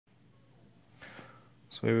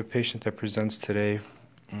So we have a patient that presents today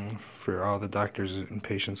for all the doctors and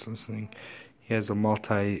patients listening. He has a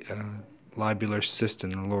multi-lobular cyst in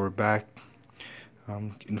the lower back,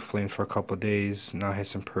 inflamed for a couple of days. Now has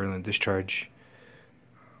some purulent discharge.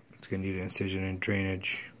 It's going to need an incision and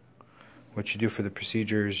drainage. What you do for the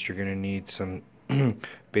procedure is you're going to need some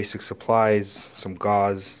basic supplies, some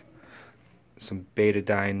gauze, some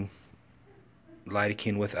betadine,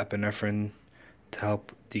 lidocaine with epinephrine to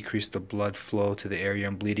help decrease the blood flow to the area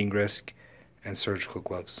and bleeding risk, and surgical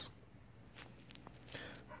gloves.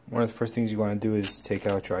 One of the first things you want to do is take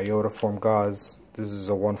out your iodoform gauze. This is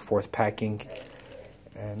a 1/4 packing,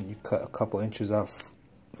 and you cut a couple inches off,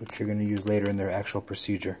 which you're going to use later in their actual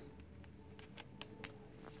procedure.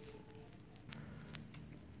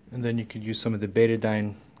 And then you could use some of the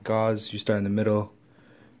betadine gauze. You start in the middle,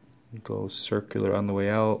 go circular on the way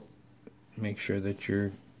out. Make sure that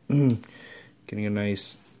you're getting a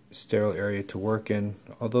nice sterile area to work in.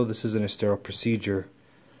 Although this isn't a sterile procedure,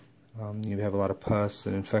 you have a lot of pus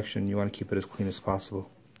and infection. You want to keep it as clean as possible.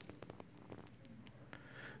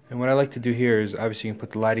 And what I like to do here is, obviously you can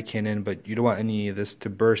put the lidocaine in, but you don't want any of this to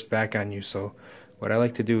burst back on you. So what I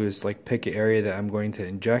like to do is pick an area that I'm going to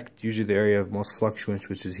inject, usually the area of most fluctuance,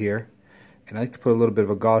 which is here. And I like to put a little bit of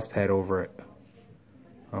a gauze pad over it.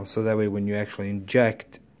 So that way when you actually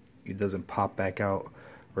inject, it doesn't pop back out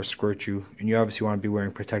or squirt you. And you obviously want to be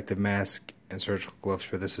wearing protective mask and surgical gloves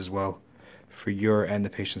for this as well, for your and the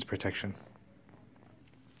patient's protection.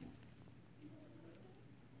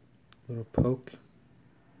 Little poke.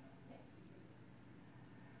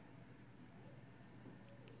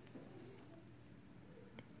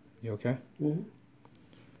 You okay? Mm-hmm.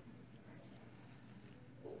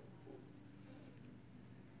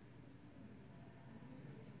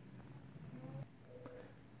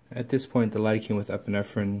 At this point, the lidocaine with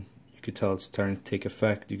epinephrine, you could tell it's starting to take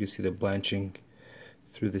effect. You can see the blanching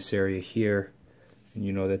through this area here, and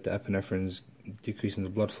you know that the epinephrine is decreasing the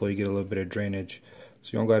blood flow. You get a little bit of drainage. So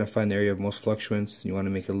you want to go ahead and find the area of most fluctuance. You want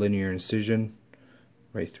to make a linear incision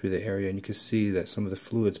right through the area, and you can see that some of the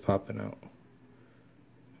fluid's popping out.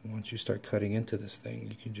 And once you start cutting into this thing,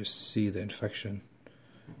 you can just see the infection.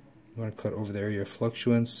 You want to cut over the area of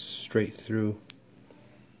fluctuance, straight through,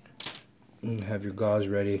 and have your gauze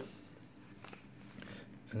ready,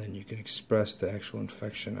 and then you can express the actual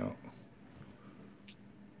infection out.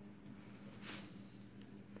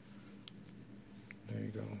 There you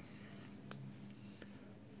go.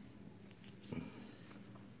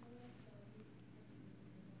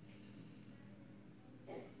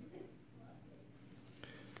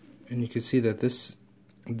 And you can see that this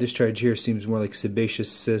discharge here seems more like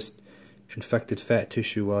sebaceous cyst, infected fat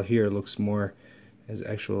tissue, while here it looks more as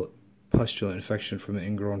actual pustular infection from an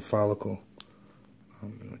ingrown follicle.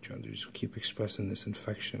 And what you want to do is keep expressing this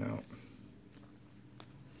infection out.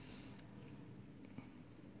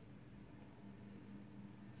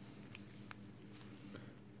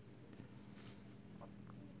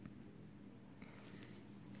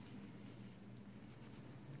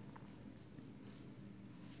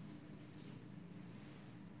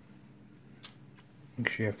 Make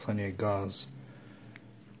sure you have plenty of gauze.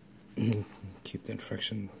 Keep the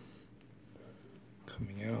infection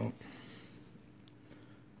coming out.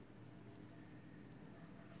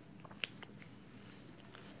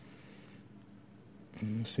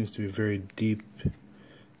 And this seems to be a very deep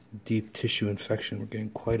tissue infection. We're getting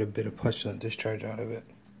quite a bit of pustulant discharge out of it.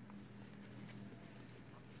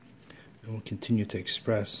 And we'll continue to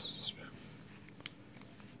express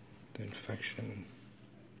the infection.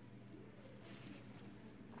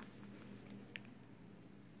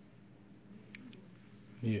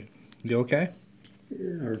 You okay?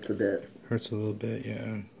 It hurts a bit. Hurts a little bit,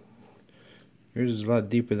 yeah. Yours is a lot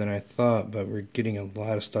deeper than I thought, but we're getting a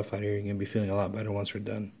lot of stuff out here. You're going to be feeling a lot better once we're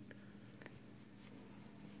done.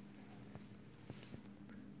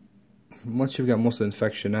 Once you've got most of the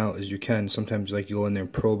infection out, as you can, sometimes you go in there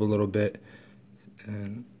and probe a little bit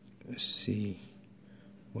and see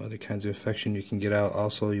what other kinds of infection you can get out.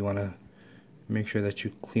 Also, you want to make sure that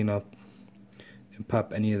you clean up and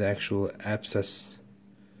pop any of the actual abscess.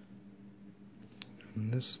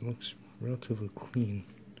 And this looks relatively clean.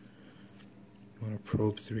 You want to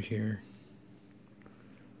probe through here.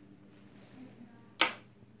 There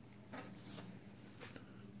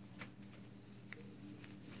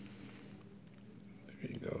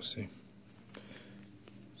you go, see?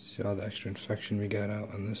 See all the extra infection we got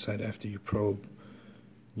out on this side after you probe.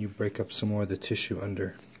 You break up some more of the tissue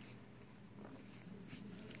under.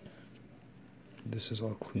 This is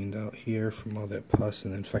all cleaned out here from all that pus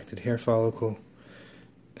and infected hair follicle.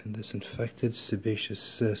 And this infected sebaceous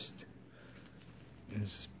cyst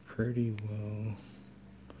is pretty well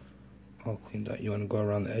all cleaned out. You want to go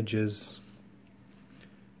around the edges,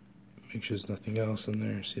 make sure there's nothing else in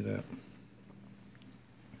there. See that?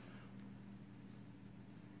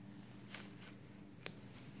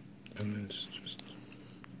 And then it's just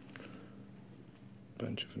a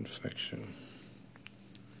bunch of infection.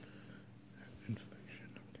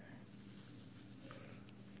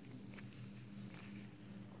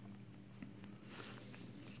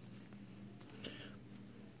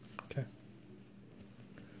 Okay.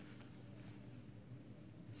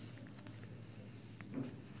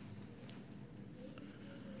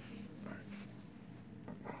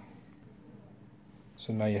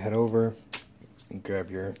 So now you head over and grab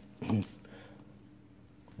your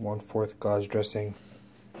 1/4 gauze dressing,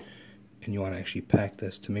 and you want to actually pack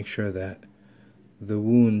this to make sure that the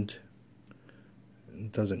wound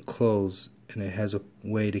doesn't close and it has a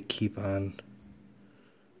way to keep on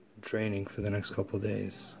draining for the next couple of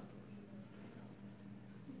days.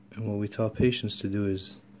 And what we tell patients to do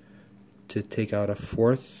is to take out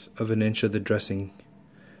 1/4 of an inch of the dressing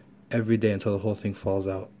every day until the whole thing falls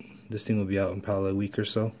out. This thing will be out in probably a week or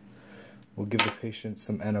so. We'll give the patient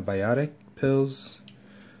some antibiotic pills.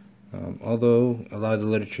 Although a lot of the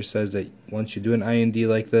literature says that once you do an IND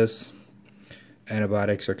like this,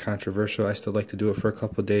 antibiotics are controversial. I still like to do it for a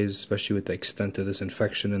couple of days, especially with the extent of this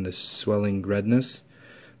infection and the swelling redness.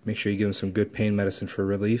 Make sure you give them some good pain medicine for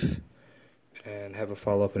relief, and have a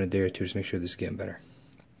follow-up in a day or two to make sure this is getting better.